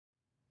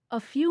A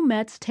few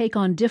Mets take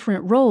on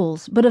different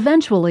roles, but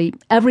eventually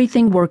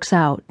everything works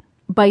out.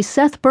 By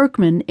Seth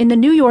Berkman in the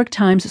New York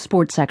Times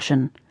sports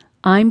section.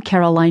 I'm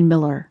Caroline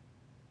Miller.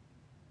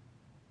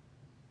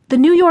 The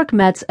New York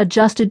Mets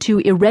adjusted to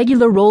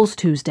irregular roles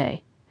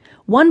Tuesday.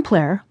 One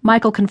player,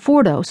 Michael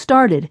Conforto,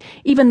 started,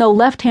 even though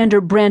left-hander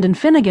Brandon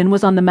Finnegan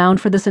was on the mound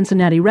for the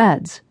Cincinnati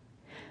Reds.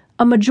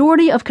 A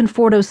majority of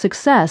Conforto's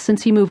success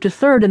since he moved to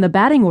third in the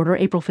batting order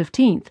April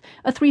 15th,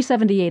 a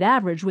 .378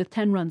 average with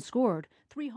 10 runs scored,